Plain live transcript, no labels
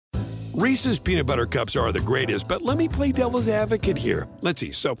Reese's Peanut Butter Cups are the greatest, but let me play devil's advocate here. Let's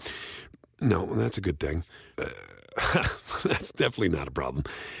see. So, no, that's a good thing. That's definitely not a problem.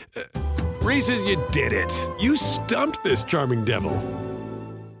 Reese's, you did it. You stumped this charming devil.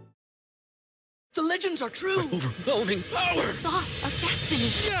 The legends are true. Overwhelming power! The sauce of destiny.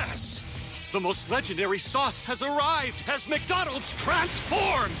 Yes! The most legendary sauce has arrived as McDonald's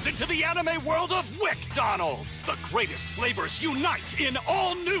transforms into the anime world of WickDonald's. The greatest flavors unite in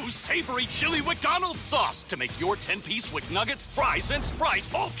all new savory chili McDonald's sauce to make your 10-piece Wick Nuggets, fries, and Sprite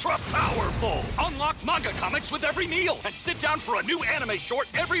ultra-powerful. Unlock manga comics with every meal and sit down for a new anime short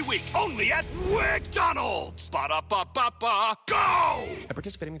every week only at WickDonald's. Ba-da-ba-ba-ba, go! At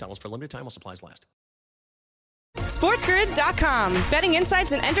participating McDonald's for a limited time while supplies last. SportsGrid.com. Betting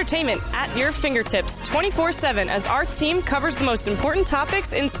insights and entertainment at your fingertips 24/7 as our team covers the most important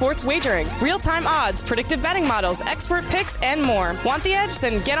topics in sports wagering. Real-time odds, predictive betting models, expert picks, and more. Want the edge?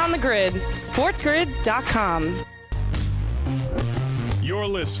 Then get on the grid. SportsGrid.com. You're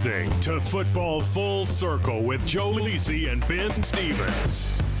listening to Football Full Circle with Joe Lisi and Ben Stevens.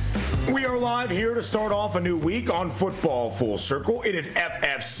 We are live here to start off a new week on Football Full Circle. It is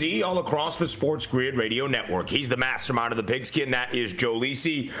FFC all across the Sports Grid Radio Network. He's the mastermind of the pigskin. That is Joe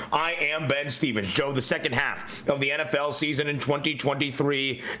Lisi. I am Ben Stevens. Joe, the second half of the NFL season in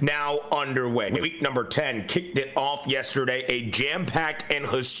 2023 now underway. Week number 10 kicked it off yesterday. A jam-packed and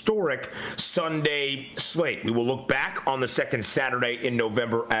historic Sunday slate. We will look back on the second Saturday in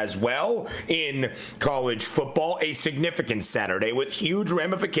November as well in college football. A significant Saturday with huge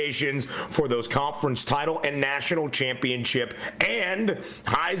ramifications for those conference title and national championship and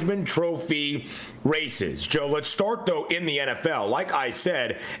Heisman Trophy races. Joe, let's start, though, in the NFL. Like I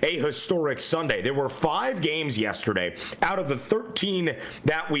said, a historic Sunday. There were 5 games yesterday out of the 13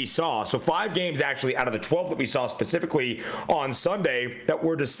 that we saw. So 5 games, actually, out of the 12 that we saw specifically on Sunday that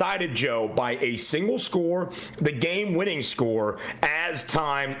were decided, Joe, by a single score, the game-winning score, as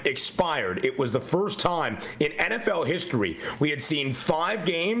time expired. It was the first time in NFL history we had seen 5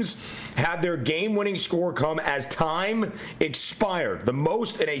 games have their game-winning score come as time expired. The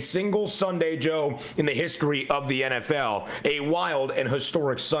most in a single Sunday, Joe, in the history of the NFL. A wild and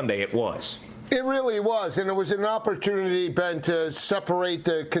historic Sunday it was. It really was, and it was an opportunity, Ben, to separate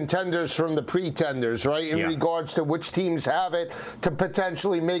the contenders from the pretenders, right, in regards to which teams have it to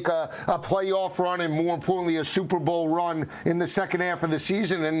potentially make a playoff run and, more importantly, a Super Bowl run in the second half of the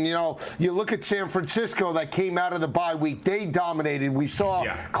season. And, you know, you look at San Francisco that came out of the bye week. They dominated. We saw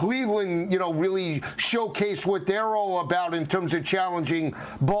Cleveland, you know, really showcase what they're all about in terms of challenging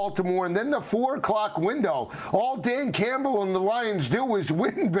Baltimore. And then the 4 o'clock window, all Dan Campbell and the Lions do is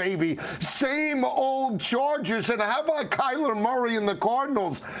win, baby. Same old Chargers. And how about Kyler Murray and the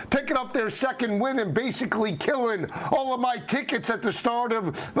Cardinals picking up their second win and basically killing all of my tickets at the start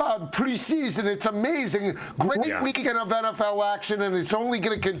of preseason? It's amazing. Great weekend of NFL action, and it's only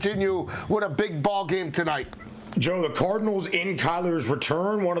going to continue with a big ball game tonight. Joe, the Cardinals in Kyler's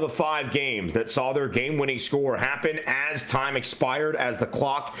return, one of the 5 games that saw their game-winning score happen as time expired, as the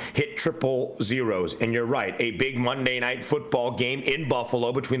clock hit triple zeros. And you're right, a big Monday night football game in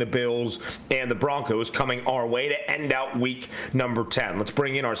Buffalo between the Bills and the Broncos coming our way to end out week number 10. Let's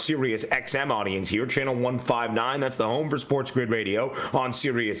bring in our Sirius XM audience here, channel 159. That's the home for Sports Grid Radio on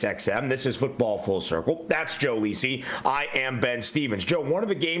Sirius XM. This is Football Full Circle. That's Joe Lisi. I am Ben Stevens. Joe, one of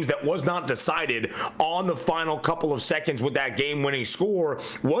the games that was not decided on the final couple of seconds with that game-winning score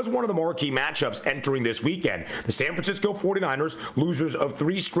was one of the marquee matchups entering this weekend. The San Francisco 49ers, losers of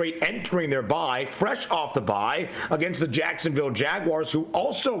 3 straight entering their bye, fresh off the bye, against the Jacksonville Jaguars, who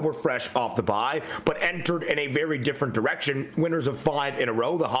also were fresh off the bye, but entered in a very different direction, winners of 5 in a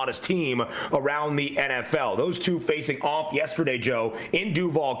row, the hottest team around the NFL. Those two facing off yesterday, Joe, in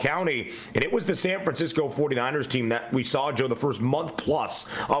Duval County, and it was the San Francisco 49ers team that we saw, Joe, the first month plus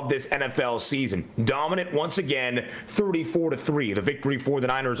of this NFL season. Dominant once again, 34-3, the victory for the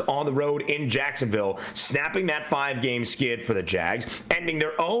Niners on the road in Jacksonville, snapping that 5-game skid for the Jags, ending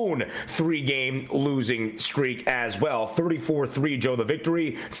their own 3-game losing streak as well. 34-3, Joe, the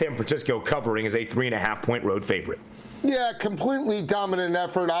victory. San Francisco covering as a 3.5-point road favorite. Yeah, completely dominant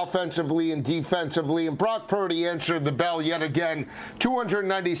effort offensively and defensively. And Brock Purdy answered the bell yet again.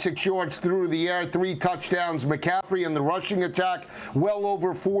 296 yards through the air, 3 touchdowns. McCaffrey in the rushing attack, well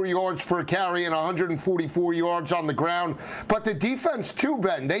over 4 yards per carry and 144 yards on the ground. But the defense too,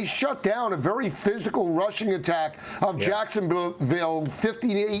 Ben, they shut down a very physical rushing attack of Jacksonville,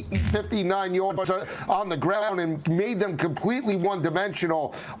 59 yards on the ground, and made them completely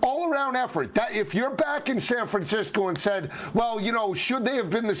one-dimensional. All-around effort. That, if you're back in San Francisco and said, well, should they have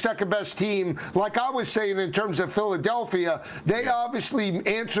been the second best team? Like I was saying in terms of Philadelphia, they obviously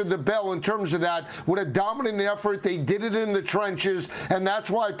answered the bell in terms of that with a dominant effort. They did it in the trenches, and that's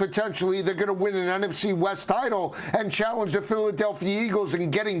why potentially they're going to win an NFC West title and challenge the Philadelphia Eagles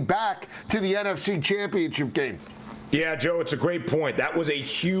in getting back to the NFC Championship game. Yeah, Joe, it's a great point. That was a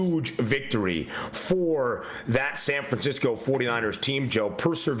huge victory for that San Francisco 49ers team, Joe,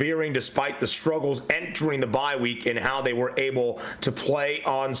 persevering despite the struggles entering the bye week and how they were able to play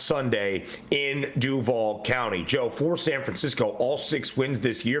on Sunday in Duval County. Joe, for San Francisco, all 6 wins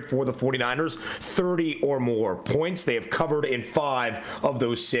this year for the 49ers, 30 or more points. They have covered in 5 of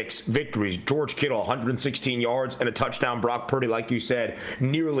those 6 victories. George Kittle, 116 yards and a touchdown. Brock Purdy, like you said,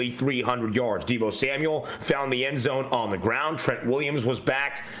 nearly 300 yards. Deebo Samuel found the end zone on the ground. Trent Williams was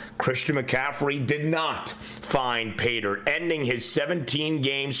back. Christian McCaffrey did not find pay dirt, ending his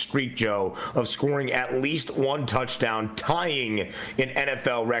 17-game streak, Joe, of scoring at least 1 touchdown, tying an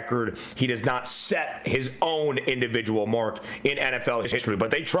NFL record. He does not set his own individual mark in NFL history, but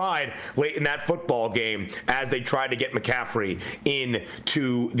they tried late in that football game as they tried to get McCaffrey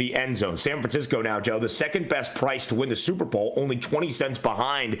into the end zone. San Francisco now, Joe, the second best price to win the Super Bowl, only 20 cents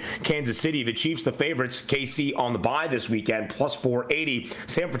behind Kansas City. The Chiefs, the favorites, KC on the bye this weekend, plus 480.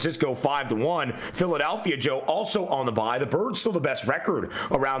 San Francisco 5-1. Philadelphia, Joe, also on the bye. The Birds still the best record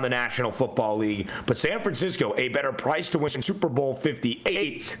around the National Football League, but San Francisco a better price to win Super Bowl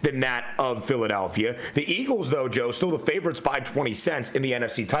 58 than that of Philadelphia. The Eagles, though, Joe, still the favorites by 20 cents in the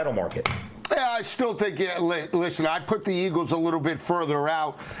NFC title market. Yeah, I still think, listen, I put the Eagles a little bit further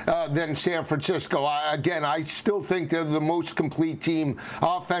out than San Francisco. I still think they're the most complete team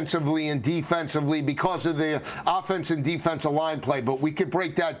offensively and defensively because of the offense and defensive line play, but we could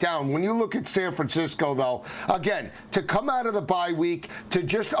break that down. When you look at San Francisco, though, again, to come out of the bye week, to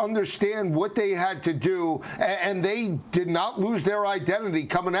just understand what they had to do, and they did not lose their identity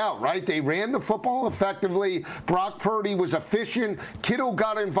coming out, right? They ran the football effectively. Brock Purdy was efficient. Kittle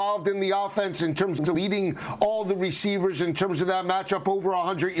got involved in the offense in terms of leading all the receivers in terms of that matchup over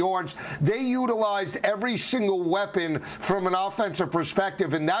 100 yards. They utilized every single weapon from an offensive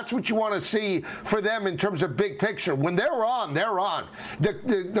perspective, and that's what you want to see for them in terms of big picture. When they're on, they're on.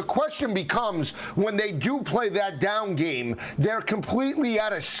 The question becomes, when they do play that down game, they're completely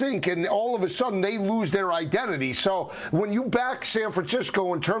out of sync, and all of a sudden they lose their identity. So when you back San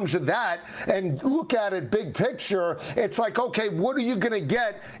Francisco in terms of that and look at it big picture, it's like, okay, what are you going to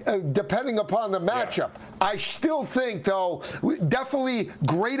get depending upon the matchup? Yeah. I still think, though, definitely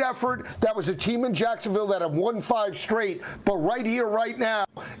great effort. That was a team in Jacksonville that have won 5 straight, but right here, right now,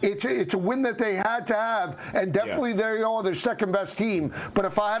 it's a win that they had to have, and definitely they are their second best team. But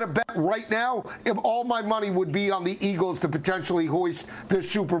if I had to bet right now, all my money would be on the Eagles to potentially hoist the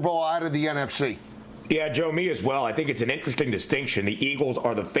Super Bowl out of the NFC. Yeah, Joe, me as well. I think it's an interesting distinction. The Eagles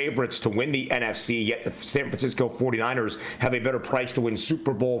are the favorites to win the NFC, yet the San Francisco 49ers have a better price to win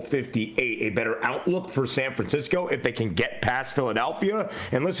Super Bowl 58, a better outlook for San Francisco if they can get past Philadelphia.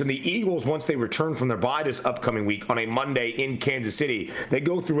 And listen, the Eagles, once they return from their bye this upcoming week on a Monday in Kansas City, they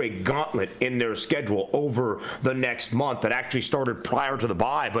go through a gauntlet in their schedule over the next month that actually started prior to the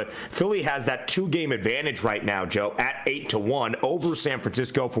bye. But Philly has that 2-game advantage right now, Joe, at 8-1 over San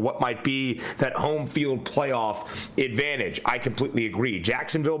Francisco for what might be that home field playoff advantage. I completely agree.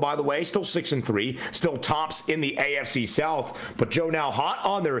 Jacksonville, by the way, still 6-3, still tops in the AFC South, but Joe, now hot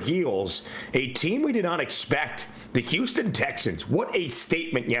on their heels, a team we did not expect, the Houston Texans. What a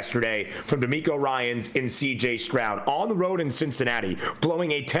statement yesterday from DeMeco Ryans and C.J. Stroud on the road in Cincinnati,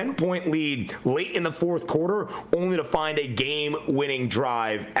 blowing a 10-point lead late in the fourth quarter, only to find a game-winning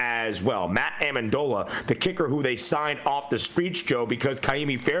drive as well. Matt Amendola, the kicker who they signed off the streets, Joe, because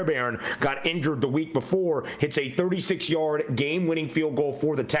Kaimi Fairbairn got injured the week before, hits a 36-yard game-winning field goal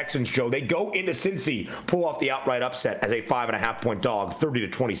for the Texans, Joe. They go into Cincy, pull off the outright upset as a 5.5-point dog,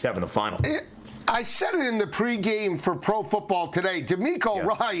 30-27 the final. I said it in the pregame for Pro Football Today. DeMeco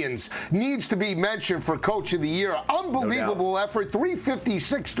Ryans needs to be mentioned for Coach of the Year. Unbelievable effort.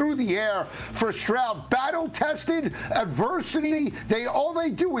 356 through the air for Stroud. Battle-tested, adversity. All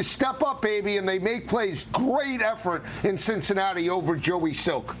they do is step up, baby, and they make plays. Great effort in Cincinnati over Joey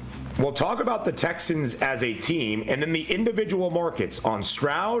Silk. We'll talk about the Texans as a team and then the individual markets on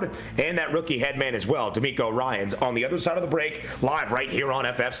Stroud and that rookie headman as well, DeMeco Ryans, on the other side of the break, live right here on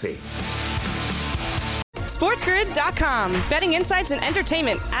FFC. SportsGrid.com. Betting insights and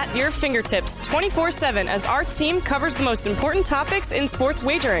entertainment at your fingertips 24/7 as our team covers the most important topics in sports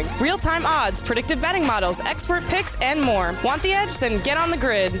wagering. Real-time odds, predictive betting models, expert picks, and more. Want the edge? Then get on the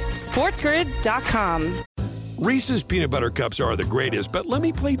grid. SportsGrid.com. Reese's Peanut Butter Cups are the greatest, but let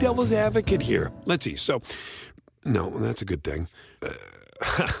me play devil's advocate here. Let's see. So, No, that's a good thing.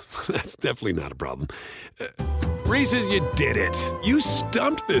 That's definitely not a problem. Reese's, you did it. You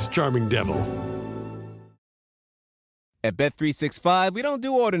stumped this charming devil. At Bet365, we don't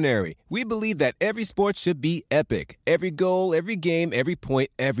do ordinary. We believe that every sport should be epic. Every goal, every game, every point,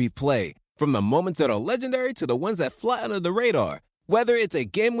 every play. From the moments that are legendary to the ones that fly under the radar. Whether it's a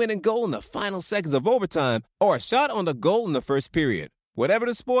game-winning goal in the final seconds of overtime or a shot on the goal in the first period. Whatever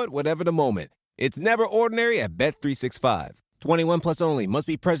the sport, whatever the moment. It's never ordinary at Bet365. 21 plus only. Must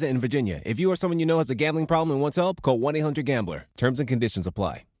be present in Virginia. If you or someone you know has a gambling problem and wants help, call 1-800-GAMBLER. Terms and conditions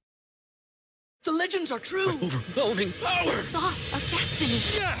apply. The legends are true. Overwhelming power! The sauce of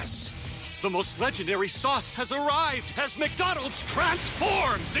destiny. Yes! The most legendary sauce has arrived as McDonald's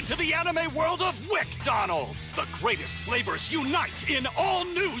transforms into the anime world of WickDonald's. The greatest flavors unite in all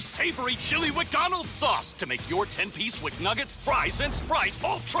new savory chili McDonald's sauce to make your 10-piece Wick Nuggets, fries, and Sprite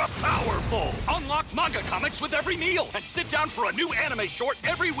ultra-powerful. Unlock manga comics with every meal and sit down for a new anime short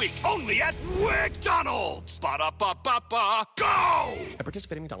every week only at WickDonald's. Ba-da-ba-ba-ba, go! At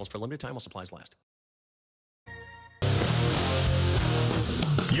participating McDonald's for a limited time while supplies last.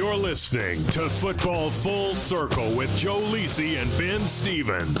 You're listening to Football Full Circle with Joe Lisi and Ben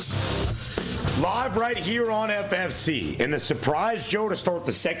Stevens. Live right here on FFC. In the surprise, Joe, to start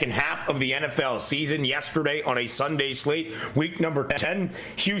the second half of the NFL season yesterday on a Sunday slate, week number 10,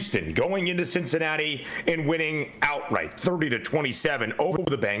 Houston going into Cincinnati and winning outright 30-27 over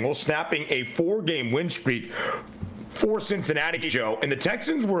the Bengals, snapping a 4-game win streak for Cincinnati, Joe. And the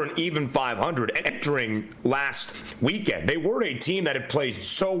Texans were an even 500 entering last weekend. They were a team that had played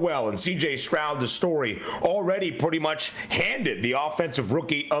so well, and C.J. Stroud, the story, already pretty much handed the Offensive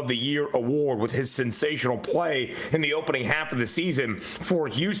Rookie of the Year award with his sensational play in the opening half of the season for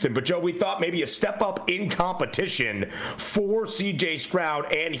Houston. But, Joe, we thought maybe a step up in competition for C.J. Stroud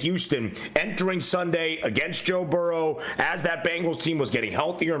and Houston entering Sunday against Joe Burrow as that Bengals team was getting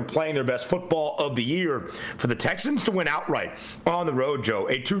healthier and playing their best football of the year. For the Texans to win outright on the road, Joe,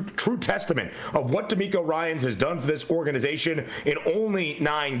 a true testament of what DeMeco Ryans has done for this organization in only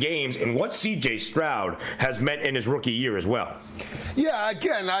 9 games and what C.J. Stroud has meant in his rookie year as well. Yeah,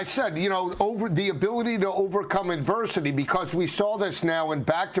 again, I said, over the ability to overcome adversity, because we saw this now in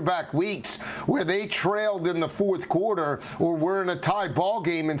back-to-back weeks where they trailed in the fourth quarter or were in a tie ball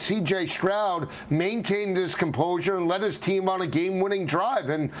game, and C.J. Stroud maintained his composure and led his team on a game-winning drive.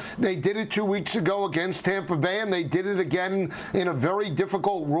 And they did it 2 weeks ago against Tampa Bay, and they did it again in a very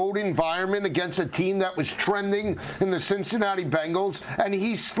difficult road environment against a team that was trending in the Cincinnati Bengals, and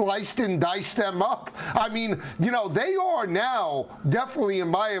he sliced and diced them up. I mean, they are now definitely, in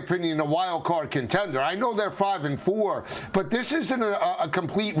my opinion, a wild card contender. I know they're 5-4, but this isn't a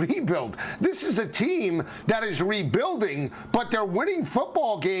complete rebuild. This is a team that is rebuilding, but they're winning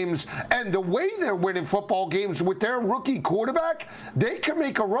football games, and the way they're winning football games with their rookie quarterback, they can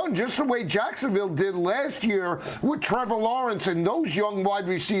make a run just the way Jacksonville did last year with Trevor Lawrence and those young wide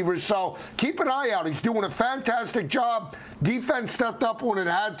receivers. So keep an eye out. He's doing a fantastic job. Defense stepped up when it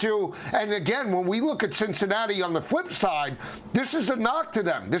had to. And again, when we look at Cincinnati on the flip side, this is a knock to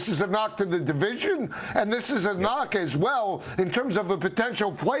them. This is a knock to the division, and this is a knock as well in terms of a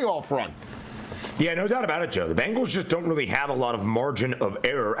potential playoff run. Yeah, no doubt about it, Joe. The Bengals just don't really have a lot of margin of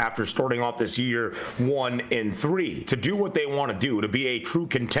error after starting off this year 1-3. To do what they want to do, to be a true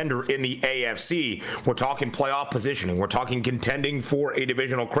contender in the AFC, we're talking playoff positioning. We're talking contending for a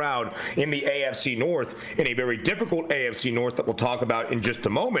divisional crowd in the AFC North, in a very difficult AFC North that we'll talk about in just a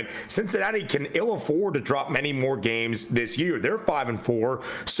moment. Cincinnati can ill afford to drop many more games this year. They're 5-4.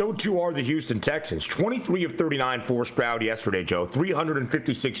 So too are the Houston Texans. 23 of 39 for Stroud yesterday, Joe.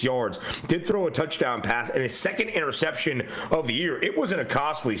 356 yards. Did throw a touchdown pass and his second interception of the year. It was in a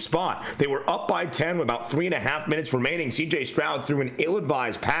costly spot. They were up by 10 with about 3.5 minutes remaining. C.J. Stroud threw an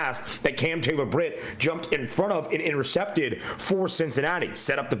ill-advised pass that Cam Taylor-Britt jumped in front of and intercepted for Cincinnati.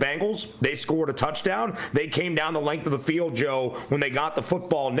 Set up the Bengals. They scored a touchdown. They came down the length of the field, Joe, when they got the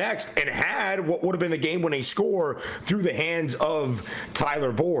football next and had what would have been the game-winning score through the hands of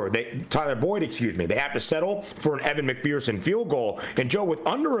Tyler Boyd. They have to settle for an Evan McPherson field goal. And, Joe, with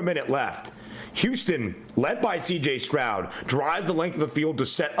under a minute left, Houston, led by C.J. Stroud, drives the length of the field to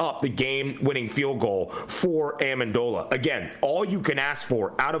set up the game-winning field goal for Amendola. Again, all you can ask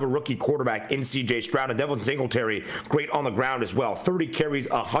for out of a rookie quarterback in C.J. Stroud, and Devin Singletary, great on the ground as well. 30 carries,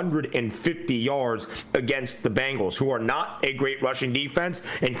 150 yards against the Bengals, who are not a great rushing defense,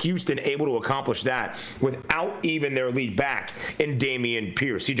 and Houston able to accomplish that without even their lead back in Dameon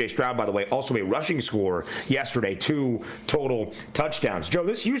Pierce. C.J. Stroud, by the way, also a rushing scorer yesterday, 2 total touchdowns. Joe,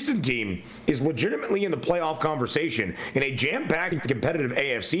 this Houston team is legitimately in the playoff conversation in a jam-packed competitive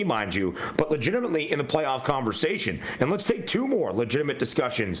AFC, mind you, but legitimately in the playoff conversation. And let's take two more legitimate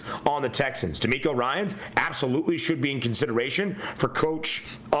discussions on the Texans. DeMeco Ryans absolutely should be in consideration for Coach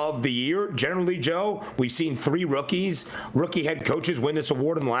of the Year. Generally, Joe, we've seen 3 rookie head coaches win this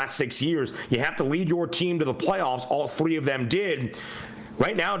award in the last 6 years. You have to lead your team to the playoffs. All 3 of them did.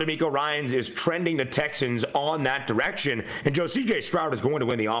 Right now, DeMeco Ryans is trending the Texans on that direction. And Joe, C.J. Stroud is going to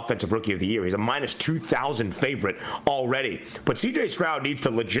win the Offensive Rookie of the Year. He's a minus 2,000 favorite already. But C.J. Stroud needs to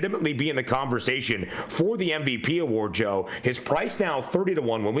legitimately be in the conversation for the MVP award, Joe. His price now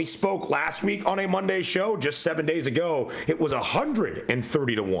 30-1. When we spoke last week on a Monday show, just 7 days ago, it was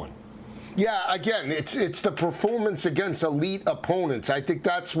 130-1. Yeah, again, it's the performance against elite opponents. I think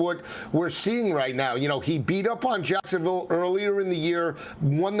that's what we're seeing right now. You know, he beat up on Jacksonville earlier in the year,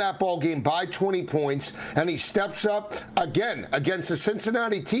 won that ball game by 20 points, and he steps up again against a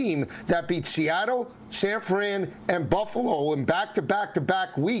Cincinnati team that beat Seattle, San Fran, and Buffalo in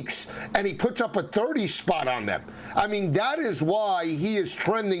back-to-back-to-back weeks, and he puts up a 30 spot on them. I mean, that is why he is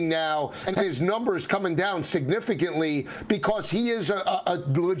trending now, and his numbers coming down significantly, because he is a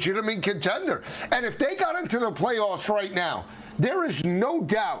legitimate contender. And if they got into the playoffs right now, there is no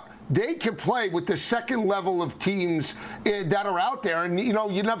doubt they can play with the second level of teams that are out there. And, you know,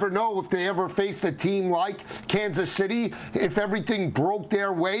 you never know if they ever faced a team like Kansas City, if everything broke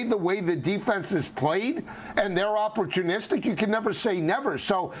their way, the way the defense is played, and they're opportunistic, you can never say never.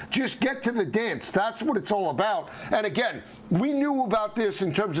 So just get to the dance. That's what it's all about. And, again, we knew about this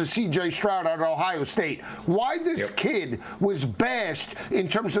in terms of C.J. Stroud at Ohio State. Why this kid was bashed in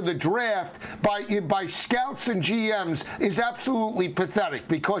terms of the draft by scouts and GMs is absolutely pathetic,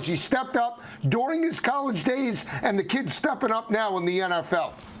 because he stepped up during his college days, and the kid's stepping up now in the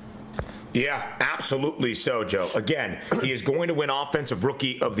NFL. Yeah, absolutely so, Joe. Again, he is going to win Offensive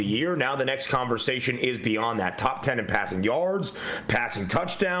Rookie of the Year. Now the next conversation is beyond that. Top 10 in passing yards, passing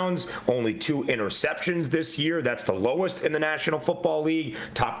touchdowns, only 2 interceptions this year. That's the lowest in the National Football League.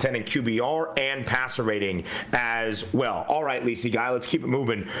 Top 10 in QBR and passer rating as well. All right, Lisi Guy, let's keep it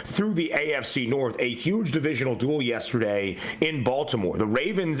moving through the AFC North. A huge divisional duel yesterday in Baltimore. The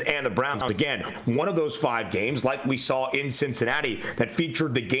Ravens and the Browns. Again, one of those 5 games, like we saw in Cincinnati, that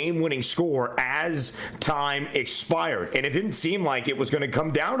featured the game-winning score as time expired. And it didn't seem like it was going to come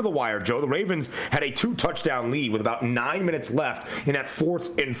down to the wire, Joe. The Ravens had a 2-touchdown lead with about 9 minutes left in that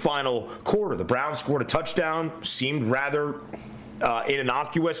 4th and final quarter. The Browns scored a touchdown, seemed rather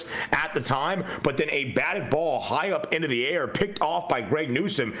innocuous at the time, but then a batted ball high up into the air, picked off by Greg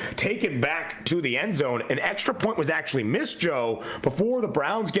Newsome, taken back to the end zone. An extra point was actually missed, Joe, before the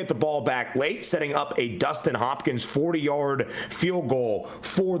Browns get the ball back late, setting up a Dustin Hopkins 40-yard field goal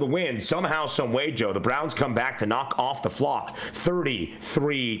for the win. Somehow, some way, Joe, the Browns come back to knock off the flock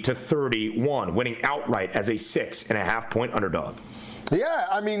 33-31, winning outright as a 6.5-point underdog. Yeah,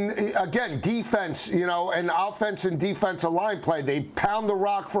 I mein, again, defense, you know, and offense and defensive line play. They pound the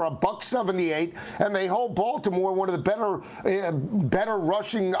rock for $178, and they hold Baltimore, one of the better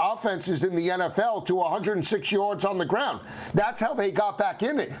rushing offenses in the NFL, to 106 yards on the ground. That's how they got back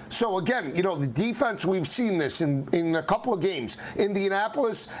in it. So, again, you know, the defense, we've seen this in a couple of games,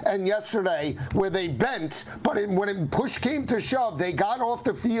 Indianapolis and yesterday, where they bent, but when push came to shove, they got off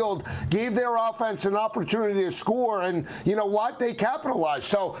the field, gave their offense an opportunity to score, and you know what? They capitalized.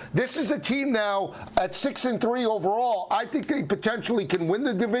 So this is a team now at 6-3 overall. I think they potentially can win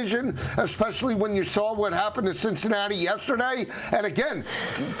the division, especially when you saw what happened to Cincinnati yesterday. And again,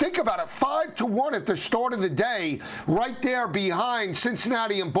 think about it, 5-1 at the start of the day, right there behind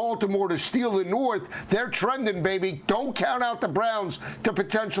Cincinnati and Baltimore to steal the North. They're trending, baby. Don't count out the Browns to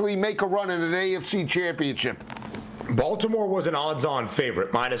potentially make a run at an AFC championship. Baltimore was an odds-on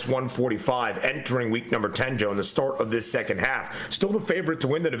favorite, minus 145, entering week number 10, Joe, in the start of this second half. Still the favorite to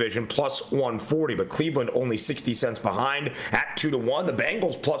win the division, plus 140, but Cleveland only 60 cents behind at 2-1. The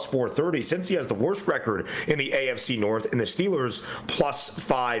Bengals plus 430, since he has the worst record in the AFC North, and the Steelers plus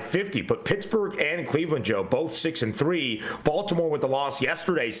 550. But Pittsburgh and Cleveland, Joe, both 6-3. Baltimore with the loss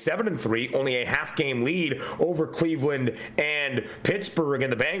yesterday, 7-3, only a half-game lead over Cleveland and Pittsburgh,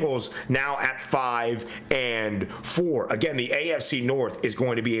 and the Bengals now at 5-4. Again, the AFC North is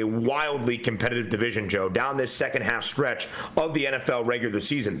going to be a wildly competitive division, Joe, down this second half stretch of the NFL regular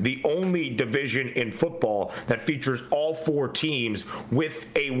season. The only division in football that features all 4 teams with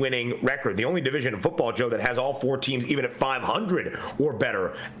a winning record. The only division in football, Joe, that has all 4 teams even at 500 or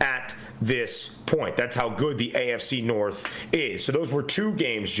better at this point. That's how good the AFC North is. So those were 2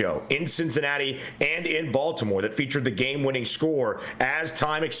 games, Joe, in Cincinnati and in Baltimore that featured the game-winning score as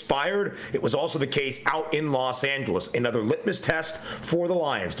time expired. It was also the case out in Los Angeles Angeles. Another litmus test for the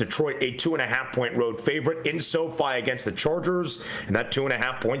Lions. Detroit, a 2.5-point road favorite in SoFi against the Chargers, and that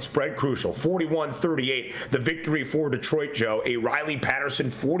 2.5-point spread crucial. 41-38, the victory for Detroit, Joe. A Riley Patterson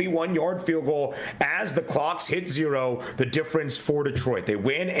 41-yard field goal as the clocks hit zero. The difference for Detroit. They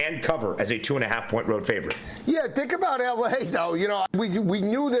win and cover as a 2.5-point road favorite. Yeah, think about L.A., though. You know, we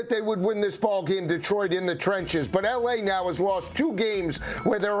knew that they would win this ball game, Detroit in the trenches, but L.A. now has lost 2 games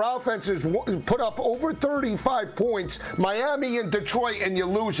where their offenses put up over 35 points. Miami and Detroit, and you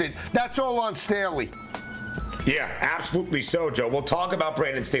lose it. That's all on Staley. Yeah, absolutely so, Joe. We'll talk about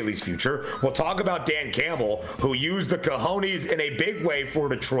Brandon Staley's future. We'll talk about Dan Campbell, who used the cojones in a big way for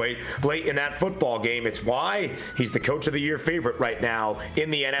Detroit late in that football game. It's why he's the Coach of the Year favorite right now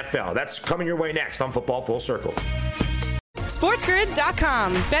in the NFL. That's coming your way next on Football Full Circle.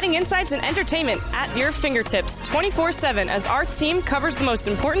 SportsGrid.com. Betting insights and entertainment at your fingertips 24/7 as our team covers the most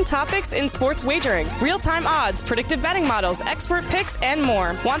important topics in sports wagering. Real-time odds, predictive betting models, expert picks, and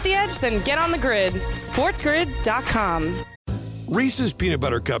more. Want the edge? Then get on the grid. SportsGrid.com. Reese's Peanut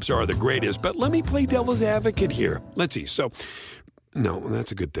Butter Cups are the greatest, but let me play devil's advocate here. Let's see. So, no,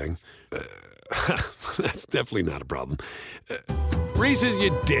 that's a good thing. That's definitely not a problem. Reese's,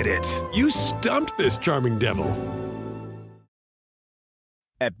 you did it. You stumped this charming devil.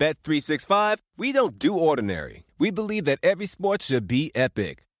 At Bet365, we don't do ordinary. We believe that every sport should be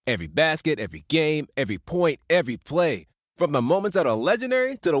epic. Every basket, every game, every point, every play. From the moments that are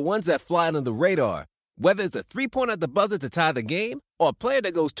legendary to the ones that fly under the radar. Whether it's a three-pointer at the buzzer to tie the game or a player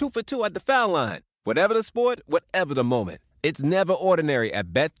that goes 2 for 2 at the foul line. Whatever the sport, whatever the moment. It's never ordinary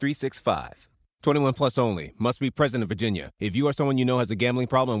at Bet365. 21 plus only. Must be present in Virginia. If you or someone you know has a gambling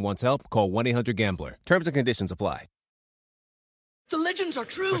problem and wants help, call 1-800-GAMBLER. Terms and conditions apply. The legends are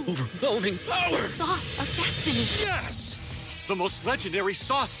true. Overwhelming power! The sauce of destiny. Yes! The most legendary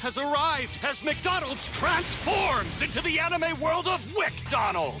sauce has arrived as McDonald's transforms into the anime world of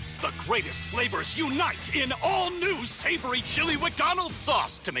WickDonald's. The greatest flavors unite in all new savory chili McDonald's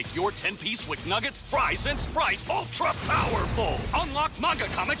sauce to make your 10-piece Wick Nuggets, fries, and Sprite ultra-powerful. Unlock manga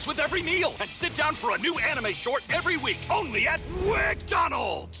comics with every meal and sit down for a new anime short every week only at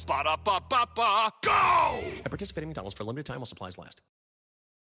WickDonald's. Ba-da-ba-ba-ba, go! At participating McDonald's for a limited time while supplies last.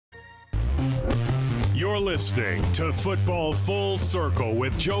 You're listening to Football Full Circle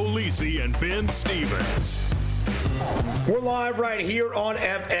with Joe Lisi and Ben Stevens. We're live right here on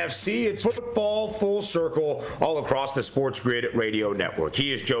FFC. It's Football Full Circle all across the Sports Grid Radio Network.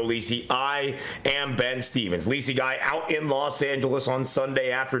 He is Joe Lisi. I am Ben Stevens. Lisi guy out in Los Angeles on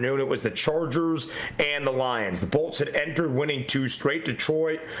Sunday afternoon. It was the Chargers and the Lions. The Bolts had entered winning 2 straight.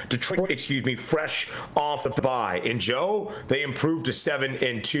 Detroit, fresh off the bye. And Joe, they improved to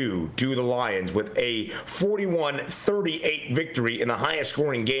 7-2 due to the Lions with a 41-38 victory in the highest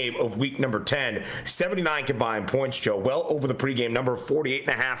scoring game of week number 10. 79 combined points, Joe, well over the pregame number,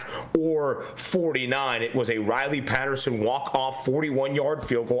 48.5 or 49. It was a Riley Patterson walk-off 41-yard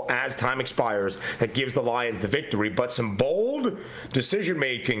field goal as time expires that gives the Lions the victory. But some bold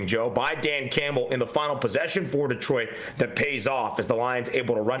decision-making, Joe, by Dan Campbell in the final possession for Detroit that pays off as the Lions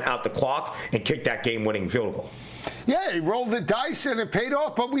able to run out the clock and kick that game-winning field goal. Yeah, he rolled the dice and it paid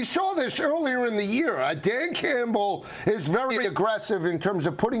off, but we saw this earlier in the year. Dan Campbell is very aggressive in terms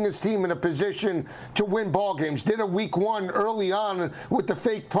of putting his team in a position to win ball games. Did a week 1 early on with the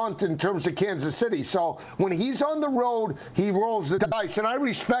fake punt in terms of Kansas City. So when he's on the road, he rolls the dice, and I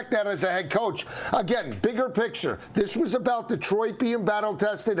respect that as a head coach. Again, bigger picture. This was about Detroit being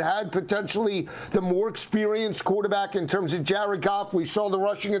battle-tested, had potentially the more experienced quarterback in terms of Jared Goff. We saw the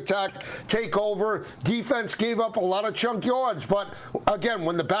rushing attack take over. Defense gave up a lot of chunk yards, but again,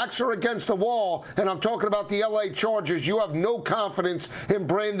 when the backs are against the wall, and I'm talking about the LA Chargers, you have no confidence in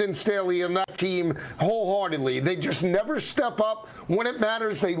Brandon Staley and that team wholeheartedly. They just never step up when it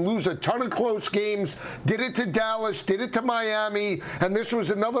matters. They lose a ton of close games. Did it to Dallas, did it to Miami, and this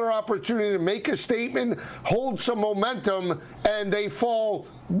was another opportunity to make a statement, hold some momentum, and they fall,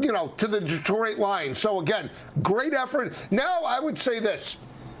 to the Detroit Lions. So again, great effort. Now I would say this.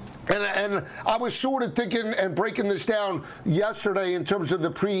 And I was sort of thinking and breaking this down yesterday in terms of the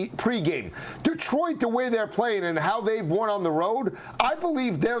pregame. Detroit, the way they're playing and how they've won on the road, I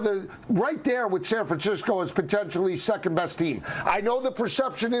believe they're right there with San Francisco as potentially second best team. I know the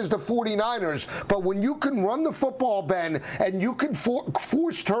perception is the 49ers, but when you can run the football, Ben, and you can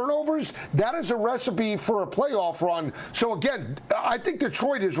force turnovers, that is a recipe for a playoff run. So again, I think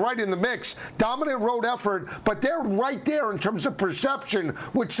Detroit is right in the mix. Dominant road effort, but they're right there in terms of perception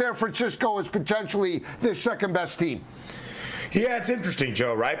with San Francisco is potentially their second best team. Yeah, it's interesting,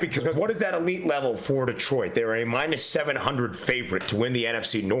 Joe, right? Because what is that elite level for Detroit? They're a minus 700 favorite to win the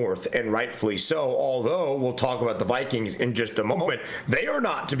NFC North, and rightfully so, although we'll talk about the Vikings in just a moment. They are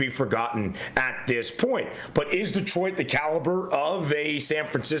not to be forgotten at this point. But is Detroit the caliber of a San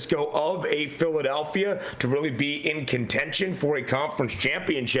Francisco, of a Philadelphia, to really be in contention for a conference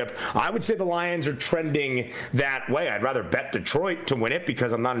championship? I would say the Lions are trending that way. I'd rather bet Detroit to win it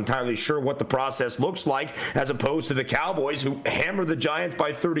because I'm not entirely sure what the process looks like, as opposed to the Cowboys, who hammered the Giants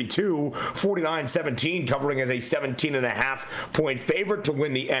by 32, 49-17, covering as a 17.5-point favorite to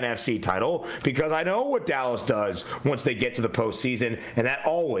win the NFC title, because I know what Dallas does once they get to the postseason, and that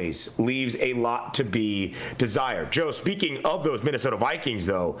always leaves a lot to be desired. Joe, speaking of those Minnesota Vikings,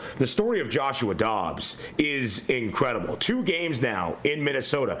 though, the story of Joshua Dobbs is incredible. 2 games now in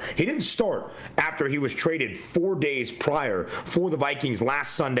Minnesota. He didn't start after he was traded 4 days prior for the Vikings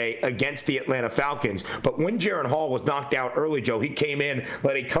last Sunday against the Atlanta Falcons, but when Jaron Hall was knocked out early, Joe, he came in,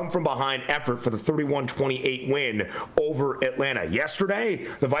 led a come-from-behind effort for the 31-28 win over Atlanta. Yesterday,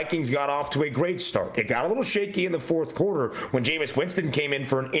 the Vikings got off to a great start. It got a little shaky in the fourth quarter when Jameis Winston came in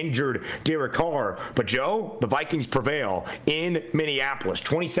for an injured Derek Carr. But, Joe, the Vikings prevail in Minneapolis,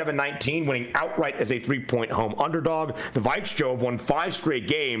 27-19, winning outright as a 3-point home underdog. The Vikes, Joe, have won 5 straight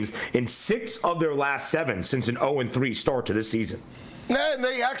games in 6 of their last 7 since an 0-3 start to this season. And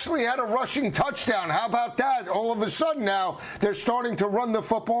they actually had a rushing touchdown. How about that? All of a sudden now, they're starting to run the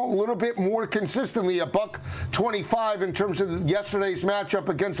football a little bit more consistently. $125 in terms of yesterday's matchup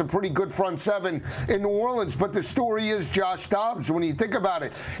against a pretty good front 7 in New Orleans. But the story is Josh Dobbs. When you think about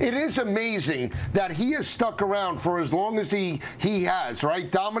it, it is amazing that he has stuck around for as long as he has,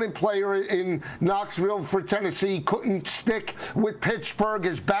 right? Dominant player in Knoxville for Tennessee, couldn't stick with Pittsburgh,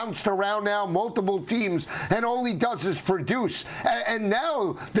 has bounced around now, multiple teams, and all he does is produce. And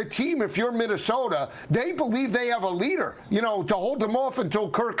now the team, if you're Minnesota, they believe they have a leader, to hold them off until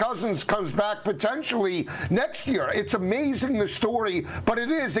Kirk Cousins comes back potentially next year. It's amazing, the story, but it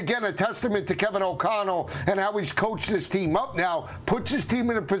is, again, a testament to Kevin O'Connell and how he's coached this team up now, puts his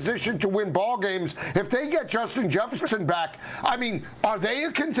team in a position to win ball games. If they get Justin Jefferson back, I mean, are they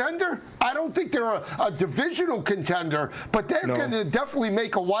a contender? I don't think they're a divisional contender, but they're going to definitely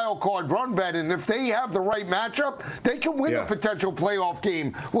make a wild card run, Ben, and if they have the right matchup, they can win a potential playoff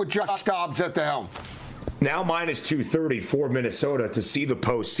game with Josh Dobbs at the helm. Now minus 230 for Minnesota to see the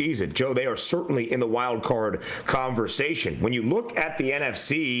postseason. Joe, they are certainly in the wild card conversation. When you look at the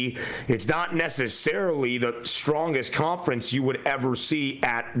NFC, it's not necessarily the strongest conference you would ever see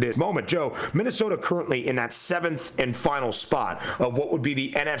at this moment. Joe, Minnesota currently in that 7th and final spot of what would be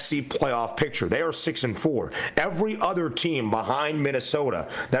the NFC playoff picture. They are 6-4. Every other team behind Minnesota,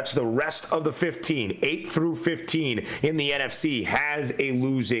 that's the rest of the 15, 8 through 15 in the NFC, has a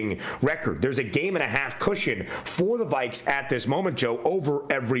losing record. There's a game and a half cushion for the Vikes at this moment, Joe, over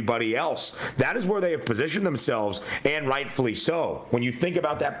everybody else. That is where they have positioned themselves, and rightfully so. When you think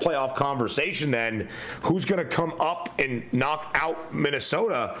about that playoff conversation, then who's going to come up and knock out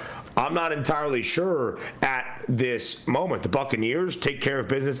Minnesota? I'm not entirely sure at this moment. The Buccaneers take care of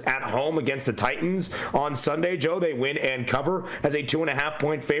business at home against the Titans on Sunday. Joe, they win and cover as a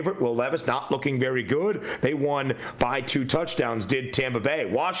 2.5-point favorite. Will Levis not looking very good. They won by 2 touchdowns, did Tampa Bay.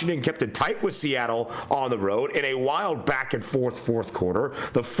 Washington kept it tight with Seattle on the road in a wild back-and-forth fourth quarter.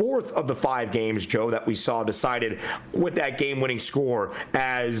 The 4th of the 5 games, Joe, that we saw decided with that game-winning score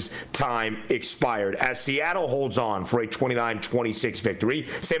as time expired. As Seattle holds on for a 29-26 victory.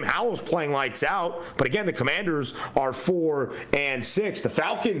 Sam Howell's playing lights out, but again, the Commanders are 4-6. The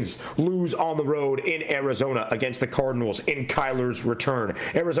Falcons lose on the road in Arizona against the Cardinals in Kyler's return.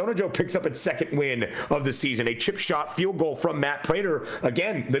 Arizona, Joe, picks up its 2nd win of the season. A chip shot field goal from Matt Prater.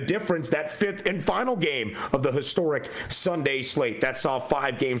 Again, the difference, that 5th and final game of the historic Sunday slate. That saw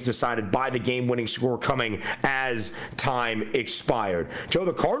 5 games decided by the game-winning score coming as time expired. Joe,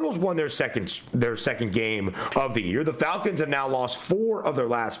 the Cardinals won their second game of the year. The Falcons have now lost 4 of their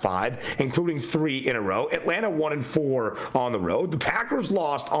last 5, including 3 in a row. Atlanta 1-4 on the road. The Packers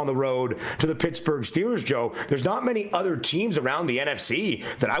lost on the road to the Pittsburgh Steelers, Joe. There's not many other teams around the NFC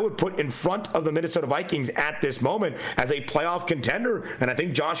that I would put in front of the Minnesota Vikings at this moment as a playoff contender, and I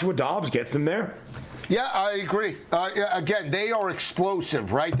think Joshua Dobbs gets them there. Yeah, I agree. Again, they are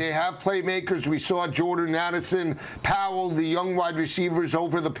explosive, right? They have playmakers. We saw Jordan Addison, Powell, the young wide receivers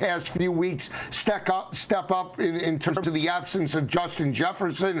over the past few weeks step up in terms of the absence of Justin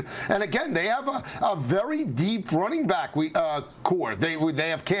Jefferson. And again, they have a very deep running back core. They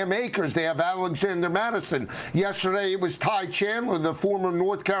have Cam Akers. They have Alexander Madison. Yesterday, it was Ty Chandler, the former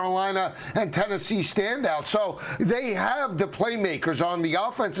North Carolina and Tennessee standout. So they have the playmakers on the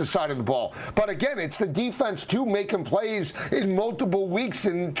offensive side of the ball. But again, it's the defense, too, making plays in multiple weeks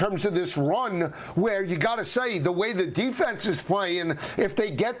in terms of this run where you got to say the way the defense is playing, if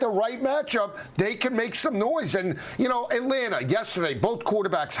they get the right matchup, they can make some noise. And, Atlanta yesterday, both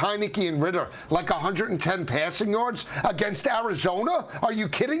quarterbacks, Heineke and Ritter, like 110 passing yards against Arizona. Are you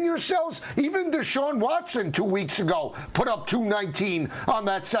kidding yourselves? Even Deshaun Watson 2 weeks ago put up 219 on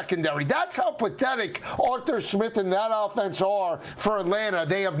that secondary. That's how pathetic Arthur Smith and that offense are for Atlanta.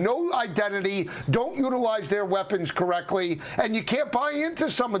 They have no identity, don't utilize their weapons correctly, and you can't buy into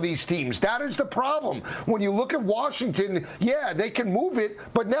some of these teams. That is the problem. When you look at Washington, yeah, they can move it,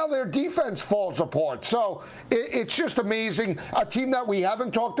 but now their defense falls apart. So it's just amazing. A team that we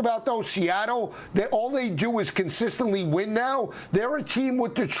haven't talked about, though, Seattle, all they do is consistently win now. They're a team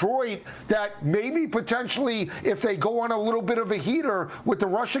with Detroit that maybe potentially, if they go on a little bit of a heater with the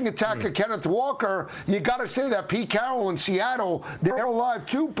rushing attack of Kenneth Walker, you got to say that Pete Carroll in Seattle, they're alive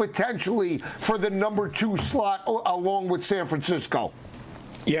too, potentially for the number 2 slot along with San Francisco.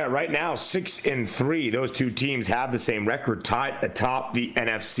 Yeah, right now, 6-3. Those two teams have the same record, tied atop the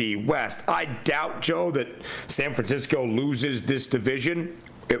NFC West. I doubt, Joe, that San Francisco loses this division.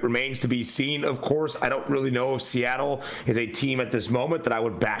 It remains to be seen, of course. I don't really know if Seattle is a team at this moment that I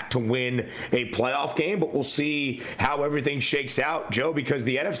would back to win a playoff game, but we'll see how everything shakes out, Joe, because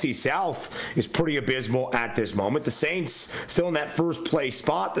the NFC South is pretty abysmal at this moment. The Saints still in that first place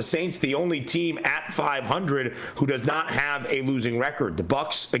spot. The Saints, the only team at 500 who does not have a losing record. The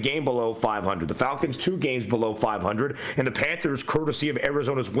Bucks, a game below 500. The Falcons, 2 games below 500. And the Panthers, courtesy of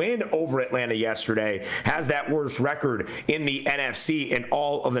Arizona's win over Atlanta yesterday, has that worst record in the NFC and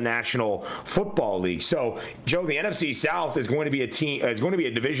all of the National Football League. So, Joe, the NFC South is going to be a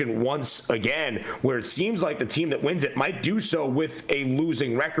division once again where it seems like the team that wins it might do so with a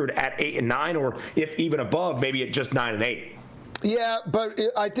losing record at 8-9, or if even above, maybe at just 9-8. Yeah, but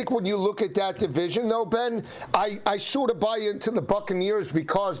I think when you look at that division, though, Ben, I sort of buy into the Buccaneers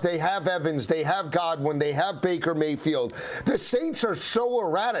because they have Evans, they have Godwin, they have Baker Mayfield. The Saints are so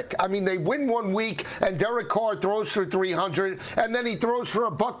erratic. I mean, they win 1 week, and Derek Carr throws for 300, and then he throws for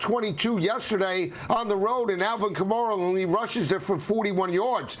 $122 yesterday on the road, and Alvin Kamara only rushes it for 41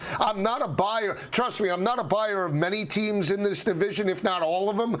 yards. I'm not a buyer. Trust me, I'm not a buyer of many teams in this division, if not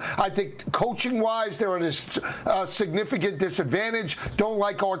all of them. I think coaching-wise, they're at a significant disadvantage. Don't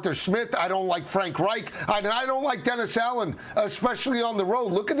like Arthur Smith. I don't like Frank Reich. I don't like Dennis Allen, especially on the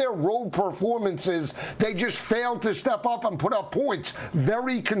road. Look at their road performances. They just failed to step up and put up points.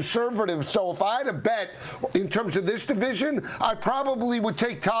 Very conservative. So if I had a bet in terms of this division, I probably would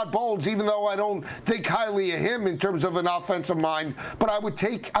take Todd Bowles, even though I don't think highly of him in terms of an offensive mind. But I would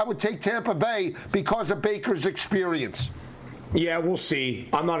take Tampa Bay because of Baker's experience. Yeah, we'll see.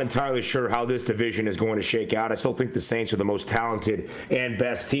 I'm not entirely sure how this division is going to shake out. I still think the Saints are the most talented and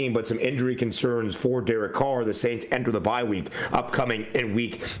best team, but some injury concerns for Derek Carr. The Saints enter the bye week upcoming in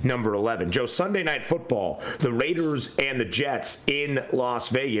week number 11. Joe, Sunday Night Football, the Raiders and the Jets in Las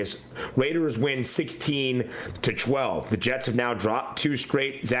Vegas. Raiders win 16-12. The Jets have now dropped 2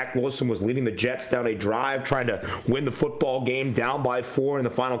 straight. Zach Wilson was leading the Jets down a drive, trying to win the football game, down by 4 in the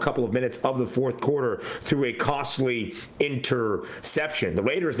final couple of minutes of the fourth quarter through a costly interception. The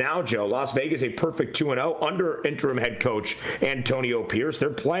Raiders now, Joe, Las Vegas, a perfect 2-0 under interim head coach Antonio Pierce. They're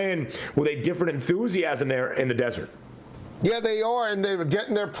playing with a different enthusiasm there in the desert. Yeah, they are, and they're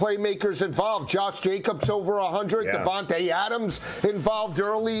getting their playmakers involved. Josh Jacobs over 100, yeah. Devontae Adams involved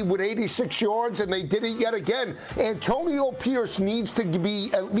early with 86 yards, and they did it yet again. Antonio Pierce needs to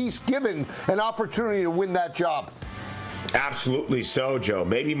be at least given an opportunity to win that job. Absolutely so, Joe.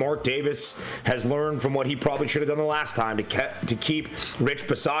 Maybe Mark Davis has learned from what he probably should have done the last time to keep Rich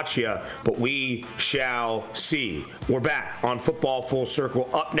Bisaccia, but we shall see. We're back on Football Full Circle.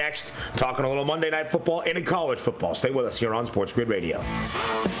 Up next, talking a little Monday Night Football and in college football. Stay with us here on Sports Grid Radio.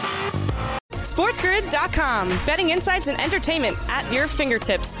 SportsGrid.com. Betting insights and entertainment at your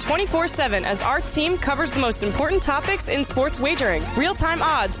fingertips 24/7 as our team covers the most important topics in sports wagering. Real-time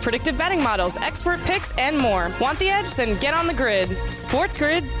odds, predictive betting models, expert picks, and more. Want the edge? Then get on the grid.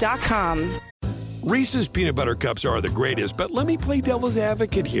 SportsGrid.com. Reese's Peanut Butter Cups are the greatest, but let me play devil's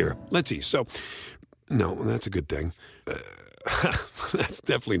advocate here. Let's see. So, no, that's a good thing. That's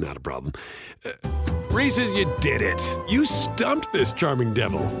definitely not a problem. Reese's, you did it. You stumped this charming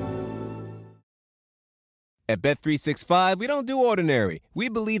devil. At Bet365, we don't do ordinary. We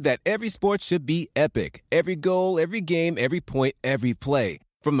believe that every sport should be epic. Every goal, every game, every point, every play.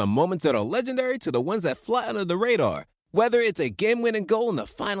 From the moments that are legendary to the ones that fly under the radar. Whether it's a game-winning goal in the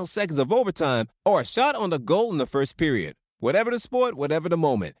final seconds of overtime or a shot on the goal in the first period. Whatever the sport, whatever the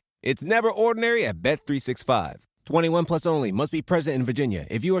moment. It's never ordinary at Bet365. 21 plus only. Must be present in Virginia.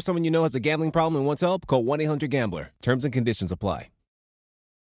 If you or someone you know has a gambling problem and wants help, call 1-800-GAMBLER. Terms and conditions apply.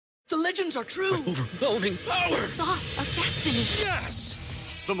 The legends are true. But overwhelming power! The sauce of destiny. Yes!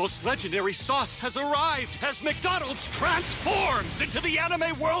 The most legendary sauce has arrived as McDonald's transforms into the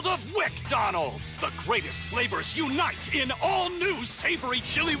anime world of WickDonald's. The greatest flavors unite in all new savory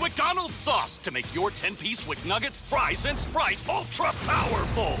chili McDonald's sauce to make your 10-piece Wick Nuggets, fries, and Sprite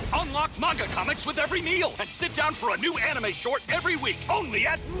ultra-powerful. Unlock manga comics with every meal and sit down for a new anime short every week only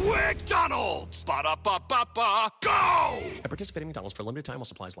at WickDonald's. Ba-da-ba-ba-ba, go! At participating McDonald's for a limited time while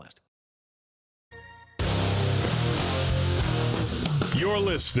supplies last. You're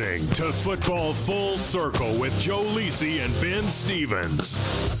listening to Football Full Circle with Joe Lisi and Ben Stevens.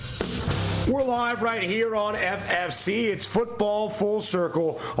 We're live right here on FFC. It's Football Full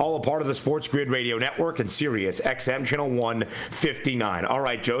Circle, all a part of the Sports Grid Radio Network and Sirius XM Channel 159. All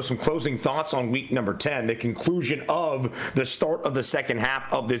right, Joe, some closing thoughts on week number 10, the conclusion of the start of the second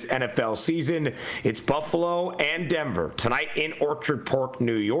half of this NFL season. It's Buffalo and Denver. Tonight in Orchard Park,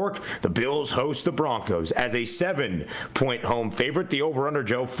 New York, the Bills host the Broncos as a 7-point home favorite. The over-under,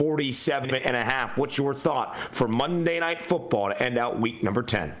 Joe, 47.5. What's your thought for Monday Night Football to end out week number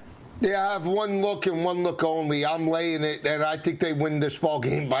 10? Yeah, I have one look and one look only. I'm laying it, and I think they win this ball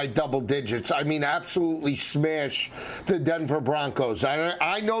game by double digits. I mean, absolutely smash the Denver Broncos.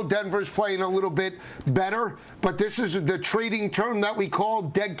 I know Denver's playing a little bit better, but this is the trading term that we call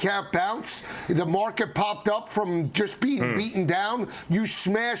dead cat bounce. The market popped up from just being beaten down. You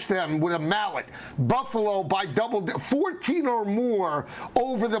smash them with a mallet. Buffalo by 14 or more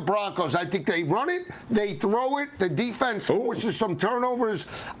over the Broncos. I think they run it, they throw it, the defense forces some turnovers.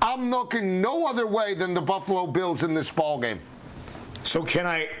 I'm looking no other way than the Buffalo Bills in this ballgame. So can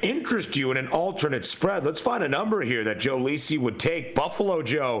I interest you in an alternate spread? Let's find a number here that Joe Lisi would take. Buffalo,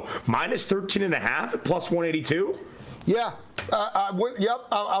 Joe, minus 13.5 at plus 182? Yeah.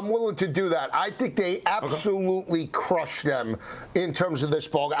 I'm willing to do that. I think they absolutely crush them in terms of this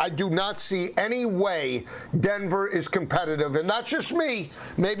ball. I do not see any way Denver is competitive, and that's just me.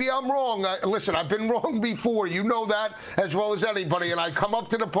 Maybe I'm wrong. Listen, I've been wrong before. You know that as well as anybody, and I come up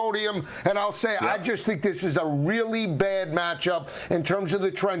to the podium and I'll say, I just think this is a really bad matchup in terms of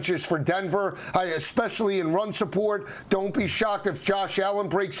the trenches for Denver, especially in run support. Don't be shocked if Josh Allen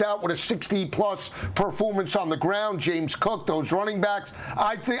breaks out with a 60-plus performance on the ground. James Cook, those running backs.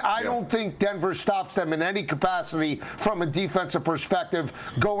 I don't think Denver stops them in any capacity from a defensive perspective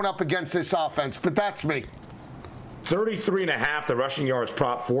going up against this offense, but that's me. 33.5, the rushing yards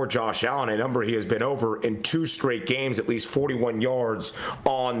prop for Josh Allen, a number he has been over in 2 straight games, at least 41 yards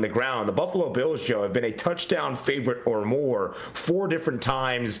on the ground. The Buffalo Bills, Joe, have been a touchdown favorite or more 4 different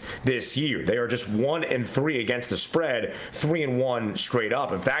times this year. They are just 1-3 against the spread, 3-1 straight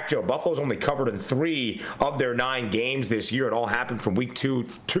up. In fact, Joe, Buffalo's only covered in 3 of their 9 games this year. It all happened from week 2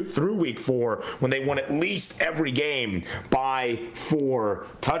 through week 4 when they won at least every game by 4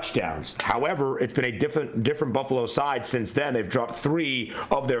 touchdowns. However, it's been a different Buffalo side since then. They've dropped 3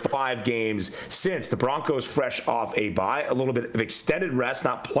 of their 5 games since. The Broncos fresh off a bye, a little bit of extended rest,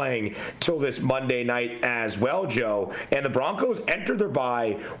 not playing till this Monday night as well, Joe. And the Broncos entered their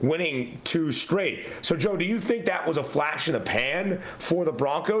bye winning 2 straight. So, Joe, do you think that was a flash in the pan for the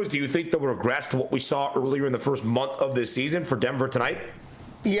Broncos? Do you think they'll regress to what we saw earlier in the first month of this season for Denver tonight?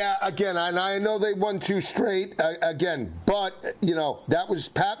 Yeah, again, and I know they won 2 straight, again, but, that was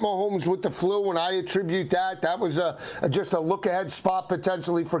Pat Mahomes with the flu, and I attribute that. That was just a look-ahead spot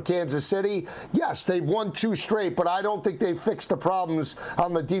potentially for Kansas City. Yes, they've won 2 straight, but I don't think they've fixed the problems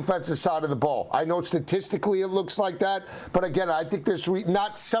on the defensive side of the ball. I know statistically it looks like that, but again, I think there's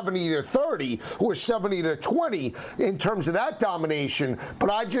not 70-30 or 70-20 in terms of that domination, but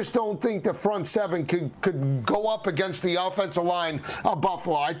I just don't think the front 7 could go up against the offensive line of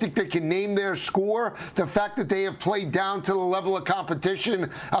Buffalo. I think they can name their score. The fact that they have played down to the level of competition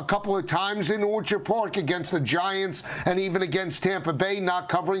a couple of times in Orchard Park against the Giants and even against Tampa Bay, not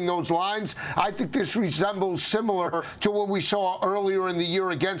covering those lines, I think this resembles similar to what we saw earlier in the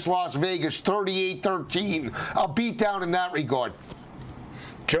year against Las Vegas, 38-13, a beatdown in that regard.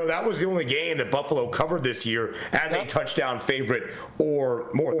 Joe, that was the only game that Buffalo covered this year as a touchdown favorite or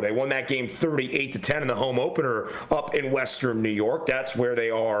more. They won that game 38-10 in the home opener up in Western New York. That's where they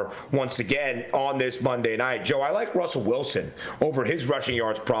are once again on this Monday night. Joe, I like Russell Wilson over his rushing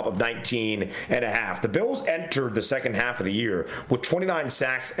yards prop of 19.5. The Bills entered the second half of the year with 29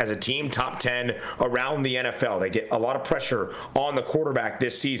 sacks as a team, top 10 around the NFL. They get a lot of pressure on the quarterback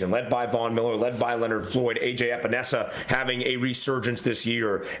this season, led by Von Miller, led by Leonard Floyd, A.J. Epinesa having a resurgence this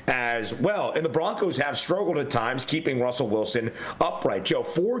year here as well. And the Broncos have struggled at times keeping Russell Wilson upright. Joe,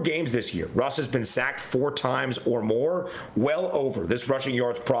 4 games this year. Russ has been sacked 4 times or more, well over this rushing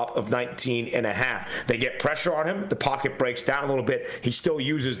yards prop of 19.5. They get pressure on him. The pocket breaks down a little bit. He still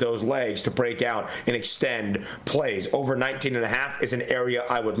uses those legs to break out and extend plays. Over 19.5 is an area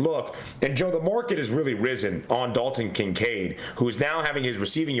I would look. And Joe, the market has really risen on Dalton Kincaid, who is now having his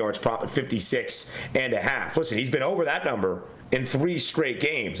receiving yards prop at 56.5. Listen, he's been over that number in 3 straight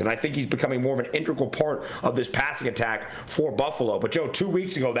games, and I think he's becoming more of an integral part of this passing attack for Buffalo. But Joe, 2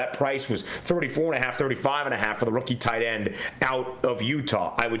 weeks ago, that price was 34.5, 35.5 for the rookie tight end out of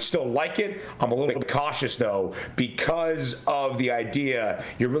Utah. I would still like it. I'm a little bit cautious, though, because of the idea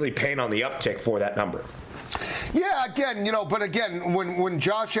you're really paying on the uptick for that number. Yeah, again, but again, when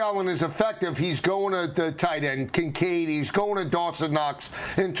Josh Allen is effective, he's going to the tight end, Kincaid, he's going to Dawson Knox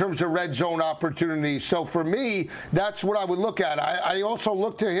in terms of red zone opportunities. So for me, that's what I would look at. I also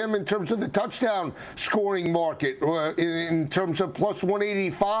look to him in terms of the touchdown scoring market, in terms of plus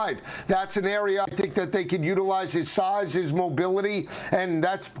 185. That's an area I think that they could utilize his size, his mobility, and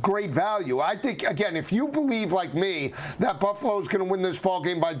that's great value. I think, again, if you believe like me that Buffalo's going to win this ball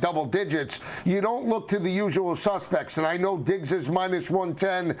game by double digits, you don't look to the usual suspects, and I know Diggs is minus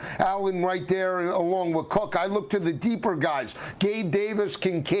 110, Allen right there along with Cook. I look to the deeper guys, Gabe Davis,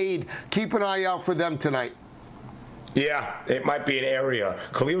 Kincaid. Keep an eye out for them tonight. Yeah, it might be an area.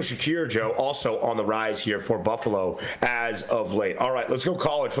 Khalil Shakir, Joe, also on the rise here for Buffalo as of late. All right, let's go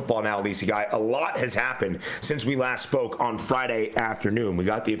college football now, Lisa Guy. A lot has happened since we last spoke on Friday afternoon. We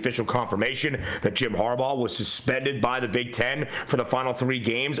got the official confirmation that Jim Harbaugh was suspended by the Big Ten for the final 3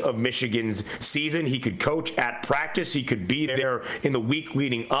 games of Michigan's season. He could coach at practice. He could be there in the week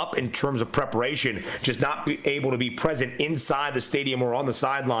leading up in terms of preparation, just not be able to be present inside the stadium or on the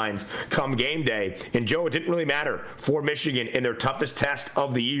sidelines come game day. And, Joe, it didn't really matter for Michigan in their toughest test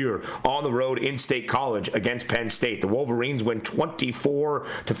of the year on the road in State College against Penn State. The Wolverines win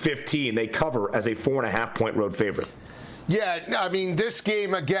 24-15. They cover as a 4.5-point road favorite. Yeah, I mean, this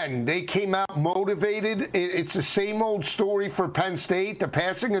game, again, they came out motivated. It's the same old story for Penn State. The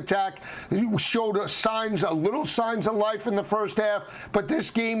passing attack showed little signs of life in the first half, but this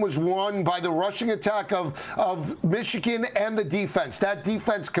game was won by the rushing attack of Michigan and the defense. That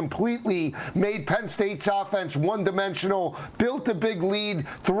defense completely made Penn State's offense one-dimensional, built a big lead,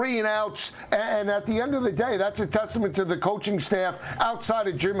 3 and outs, and at the end of the day, that's a testament to the coaching staff outside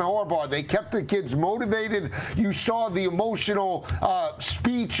of Jim Harbaugh. They kept the kids motivated. You saw the emotional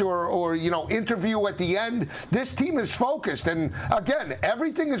speech or interview at the end. This team is focused, and again,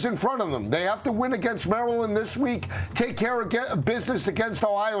 everything is in front of them. They have to win against Maryland this week, take care of business against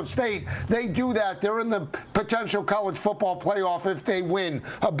Ohio State. They do that. They're in the potential college football playoff if they win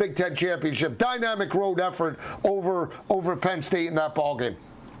a Big Ten championship. Dynamic road effort over Penn State in that ballgame.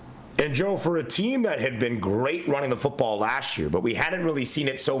 And, Joe, for a team that had been great running the football last year, but we hadn't really seen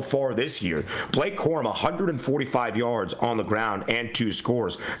it so far this year, Blake Corum, 145 yards on the ground and 2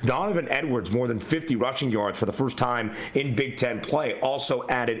 scores. Donovan Edwards, more than 50 rushing yards for the first time in Big Ten play, also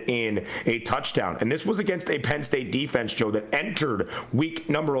added in a touchdown. And this was against a Penn State defense, Joe, that entered week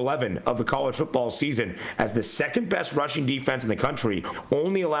number 11 of the college football season as the second best rushing defense in the country,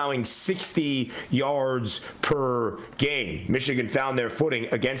 only allowing 60 yards per game. Michigan found their footing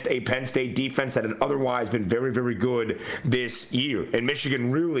against a Penn State defense that had otherwise been very, very good this year. And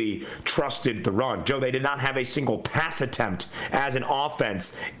Michigan really trusted the run. Joe, they did not have a single pass attempt as an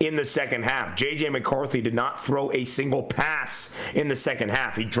offense in the second half. J.J. McCarthy did not throw a single pass in the second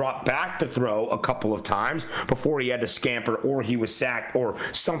half. He dropped back to throw a couple of times before he had to scamper, or he was sacked, or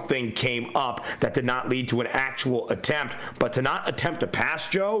something came up that did not lead to an actual attempt. But to not attempt a pass,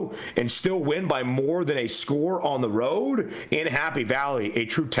 Joe, and still win by more than a score on the road in Happy Valley, a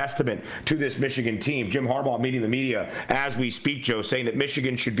true testament to this Michigan team. Jim Harbaugh meeting the media as we speak, Joe, saying that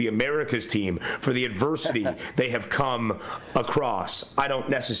Michigan should be America's team for the adversity they have come across. I don't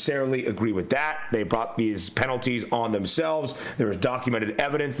necessarily agree with that. They brought these penalties on themselves. There is documented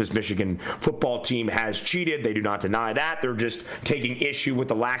evidence this Michigan football team has cheated. They do not deny that. They're just taking issue with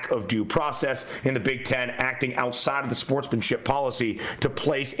the lack of due process in the Big Ten, acting outside of the sportsmanship policy to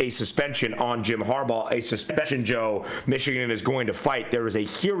place a suspension on Jim Harbaugh. A suspension, Joe, Michigan is going to fight. There is a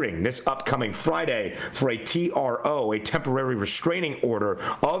hearing hearing this upcoming Friday for a TRO, a temporary restraining order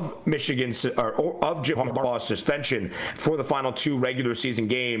of of Jim Harbaugh's suspension for the final 2 regular season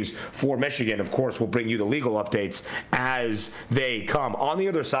games for Michigan. Of course, we'll bring you the legal updates as they come. On the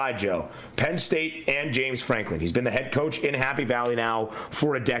other side, Joe, Penn State and James Franklin. He's been the head coach in Happy Valley now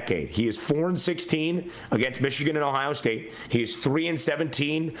for a decade. He is 4-16 against Michigan and Ohio State. He is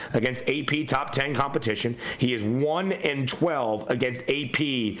 3-17 against AP top 10 competition. He is 1-12 against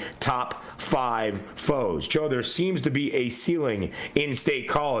AP top 5 foes. Joe, there seems to be a ceiling in State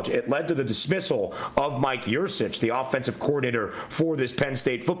College. It led to the dismissal of Mike Yursich, the offensive coordinator for this Penn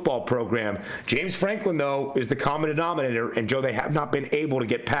State football program. James Franklin, though, is the common denominator, and Joe, they have not been able to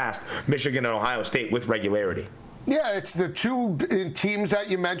get past Michigan and Ohio State with regularity. Yeah, it's the 2 teams that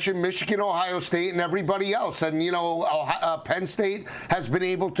you mentioned, Michigan, Ohio State, and everybody else. And, Penn State has been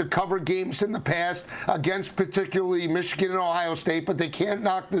able to cover games in the past against particularly Michigan and Ohio State, but they can't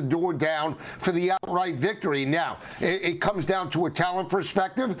knock the door down for the outright victory. Now, it comes down to a talent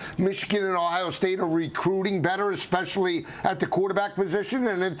perspective. Michigan and Ohio State are recruiting better, especially at the quarterback position,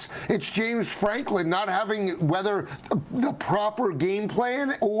 and it's James Franklin not having whether the proper game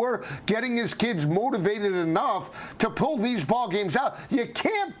plan or getting his kids motivated enough to pull these ball games out. You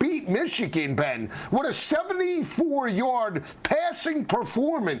can't beat Michigan, Ben, with a 74-yard passing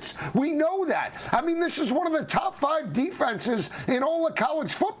performance. We know that. I mean, this is one of the top 5 defenses in all of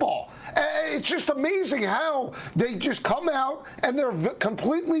college football. It's just amazing how they just come out and they're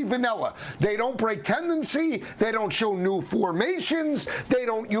completely vanilla. They don't break tendency. They don't show new formations. They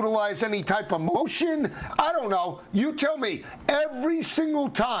don't utilize any type of motion. I don't know. You tell me. Every single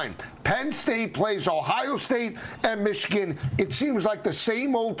time Penn State plays Ohio State and Michigan, it seems like the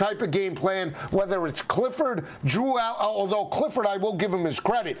same old type of game plan, whether it's Clifford, Drew Allen, although Clifford, I will give him his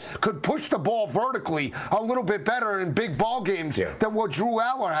credit, could push the ball vertically a little bit better in big ball games than what Drew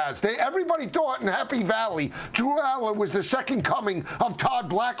Allen has. Everybody thought in Happy Valley, Drew Allen was the second coming of Todd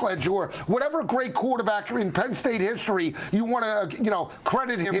Blackledge or whatever great quarterback in Penn State history you want to,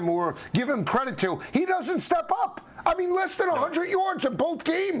 credit him or give him credit to. He doesn't step up. I mean, less than 100 yards in both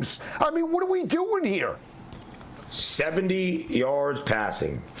games. I mean, what are we doing here? 70 yards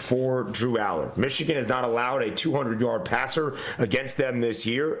passing for Drew Aller. Michigan has not allowed a 200-yard passer against them this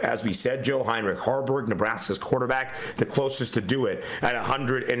year. As we said, Joe, Heinrich Harburg, Nebraska's quarterback, the closest to do it at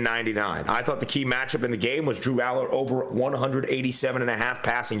 199. I thought the key matchup in the game was Drew Aller over 187.5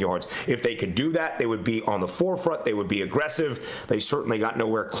 passing yards. If they could do that, they would be on the forefront. They would be aggressive. They certainly got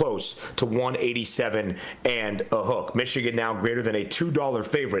nowhere close to 187 and a hook. Michigan now greater than a $2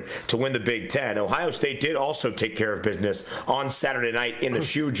 favorite to win the Big Ten. Ohio State did also take care of business on Saturday night in the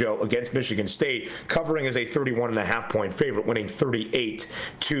Shoe, Joe, against Michigan State, covering as a 31.5-point favorite, winning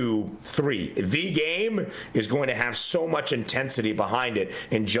 38-3. The game is going to have so much intensity behind it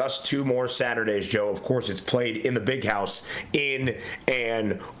in just 2 more Saturdays, Joe. Of course, it's played in the Big House in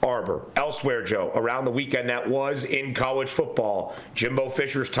Ann Arbor. Elsewhere, Joe, around the weekend that was in college football, Jimbo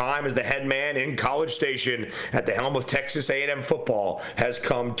Fisher's time as the head man in College Station at the helm of Texas A&M football has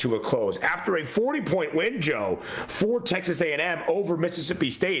come to a close. After a 40-point win, Joe, for Texas A&M over Mississippi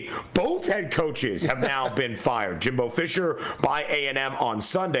State, both head coaches have now been fired. Jimbo Fisher by A&M on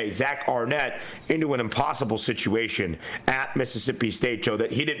Sunday, Zach Arnett into an impossible situation at Mississippi State, Joe, that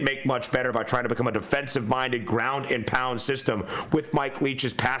he didn't make much better by trying to become a defensive-minded ground and pound system with Mike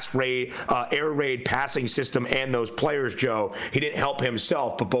Leach's air raid passing system and those players, Joe. He didn't help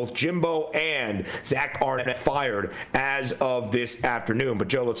himself, but both Jimbo and Zach Arnett fired as of this afternoon. But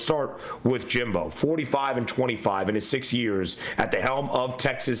Joe, let's start with Jimbo. 45-25 in his 6 years at the helm of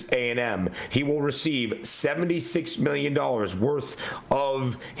Texas A&M. He will receive $76 million worth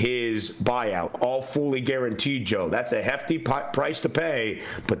of his buyout, all fully guaranteed, Joe. That's a hefty price to pay,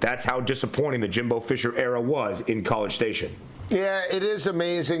 but that's how disappointing the Jimbo Fisher era was in College Station. Yeah, it is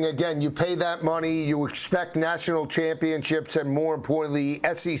amazing. Again, you pay that money, you expect national championships and, more importantly,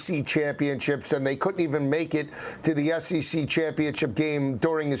 SEC championships, and they couldn't even make it to the SEC championship game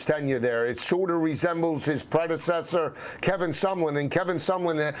during his tenure there. It sort of resembles his predecessor, Kevin Sumlin, and Kevin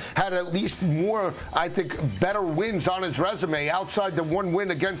Sumlin had at least more, I think, better wins on his resume outside the one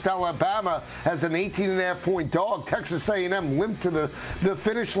win against Alabama as an 18.5-point dog. Texas A&M limped to the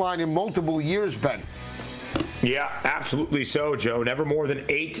finish line in multiple years, Ben. Yeah, absolutely so, Joe. Never more than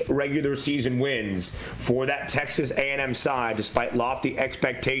 8 regular season wins for that Texas A&M side, despite lofty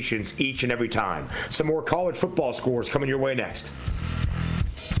expectations each and every time. Some more college football scores coming your way next.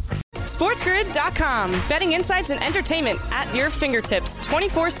 SportsGrid.com. Betting insights and entertainment at your fingertips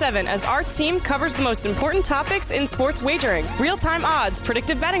 24/7 as our team covers the most important topics in sports wagering. Real-time odds,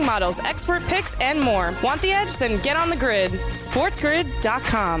 predictive betting models, expert picks, and more. Want the edge? Then get on the grid.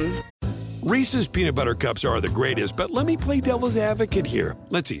 SportsGrid.com. Reese's peanut butter cups are the greatest, but let me play devil's advocate here.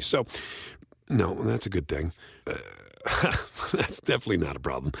 Let's see. So, no, that's a good thing. That's definitely not a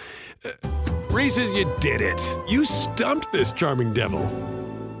problem. Reese's, you did it. You stumped this charming devil.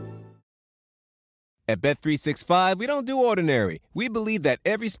 At Bet365, we don't do ordinary. We believe that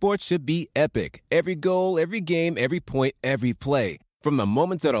every sport should be epic. Every goal, every game, every point, every play. From the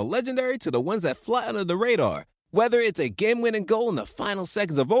moments that are legendary to the ones that fly under the radar. Whether it's a game-winning goal in the final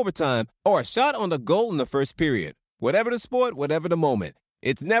seconds of overtime or a shot on the goal in the first period. Whatever the sport, whatever the moment.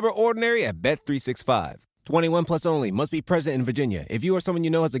 It's never ordinary at Bet365. 21 plus only. Must be present in Virginia. If you or someone you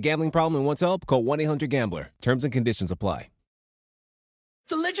know has a gambling problem and wants help, call 1-800-GAMBLER. Terms and conditions apply.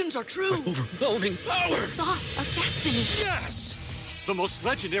 The legends are true. Overwhelming power! The sauce of destiny. Yes! The most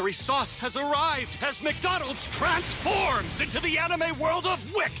legendary sauce has arrived as McDonald's transforms into the anime world of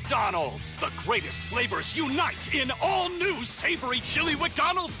WickDonald's. The greatest flavors unite in all new savory chili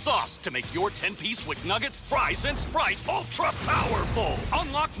McDonald's sauce to make your 10-piece Wick Nuggets, fries, and Sprite ultra-powerful.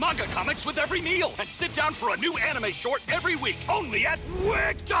 Unlock manga comics with every meal and sit down for a new anime short every week only at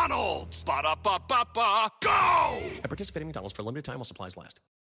WickDonald's. Ba-da-ba-ba-ba, go! At participating McDonald's for a limited time while supplies last.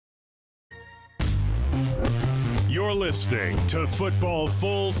 You're listening to Football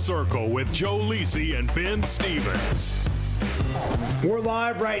Full Circle with Joe Lisi and Ben Stevens. We're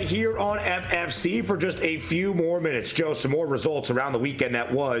live right here on FFC for just a few more minutes. Joe, some more results around the weekend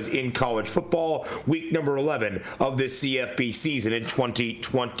that was in college football, week number 11 of this CFB season in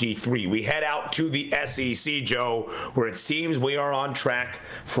 2023. We head out to the SEC, Joe, where it seems we are on track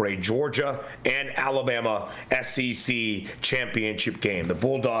for a Georgia and Alabama SEC championship game. The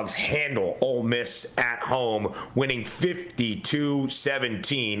Bulldogs handle Ole Miss at home, winning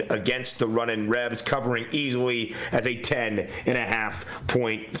 52-17 against the running Rebs, covering easily as a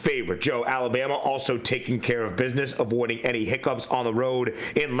 10.5-point favorite. Joe, Alabama also taking care of business, avoiding any hiccups on the road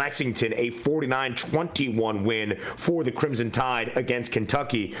in Lexington, a 49-21 win for the Crimson Tide against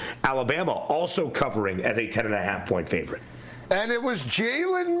Kentucky. Alabama also covering as a 10.5-point favorite. And it was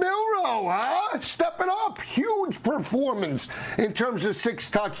Jalen Milroe, stepping up. Huge performance in terms of 6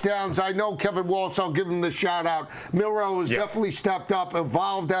 touchdowns. I know Kevin Walsh, I'll give him the shout out. Milroe has definitely stepped up,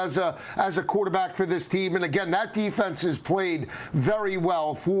 evolved as a quarterback for this team. And again, that defense has played very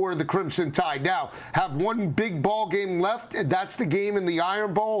well for the Crimson Tide. Now, have one big ball game left. That's the game in the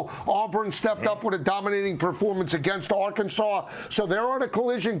Iron Bowl. Auburn stepped up with a dominating performance against Arkansas. So they're on a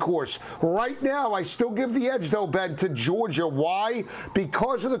collision course. Right now, I still give the edge, though, Ben, to Georgia. Why?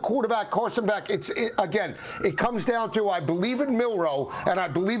 Because of the quarterback, Carson Beck. It comes down to I believe in Milroe and I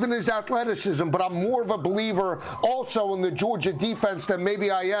believe in his athleticism, but I'm more of a believer also in the Georgia defense than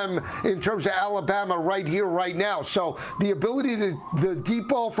maybe I am in terms of Alabama right here, right now. So the ability to the deep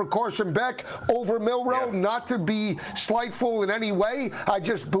ball for Carson Beck over Milroe, not to be slightful in any way. I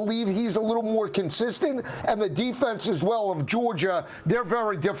just believe he's a little more consistent, and the defense as well of Georgia, they're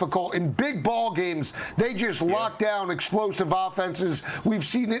very difficult. In big ball games, they just lock down explosive offenses. We've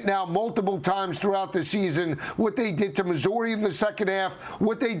seen it now multiple times throughout the season. What they did to Missouri in the second half,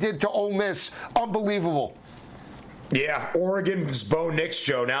 what they did to Ole Miss, unbelievable. Yeah, Oregon's Bo Nix,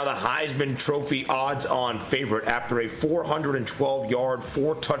 Joe, now the Heisman Trophy odds-on favorite after a 412-yard,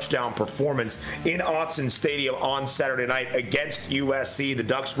 4-touchdown performance in Autzen Stadium on Saturday night against USC. The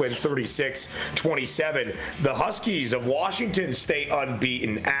Ducks win 36-27. The Huskies of Washington stay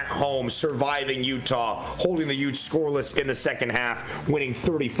unbeaten at home, surviving Utah, holding the Utes scoreless in the second half, winning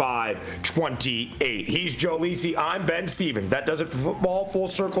 35-28. He's Joe Lisi. I'm Ben Stevens. That does it for Football Full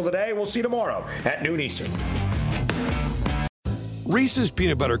Circle today. We'll see you tomorrow at noon Eastern. Reese's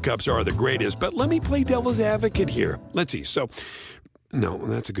peanut butter cups are the greatest, but let me play devil's advocate here. Let's see. So, no,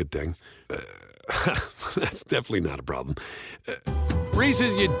 that's a good thing. That's definitely not a problem.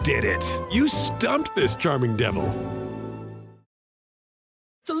 Reese's, you did it. You stumped this charming devil.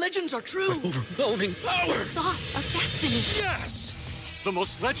 The legends are true. Overwhelming power! The sauce of destiny. Yes! The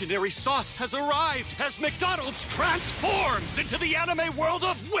most legendary sauce has arrived as McDonald's transforms into the anime world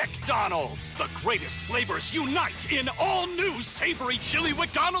of WickDonald's. The greatest flavors unite in all new savory chili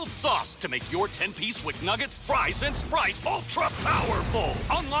McDonald's sauce to make your 10-piece Wick Nuggets, fries, and Sprite ultra-powerful.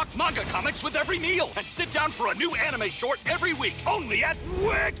 Unlock manga comics with every meal and sit down for a new anime short every week only at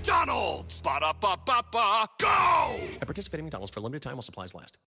WickDonald's. Ba-da-ba-ba-ba, go! At participating McDonald's for a limited time while supplies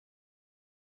last.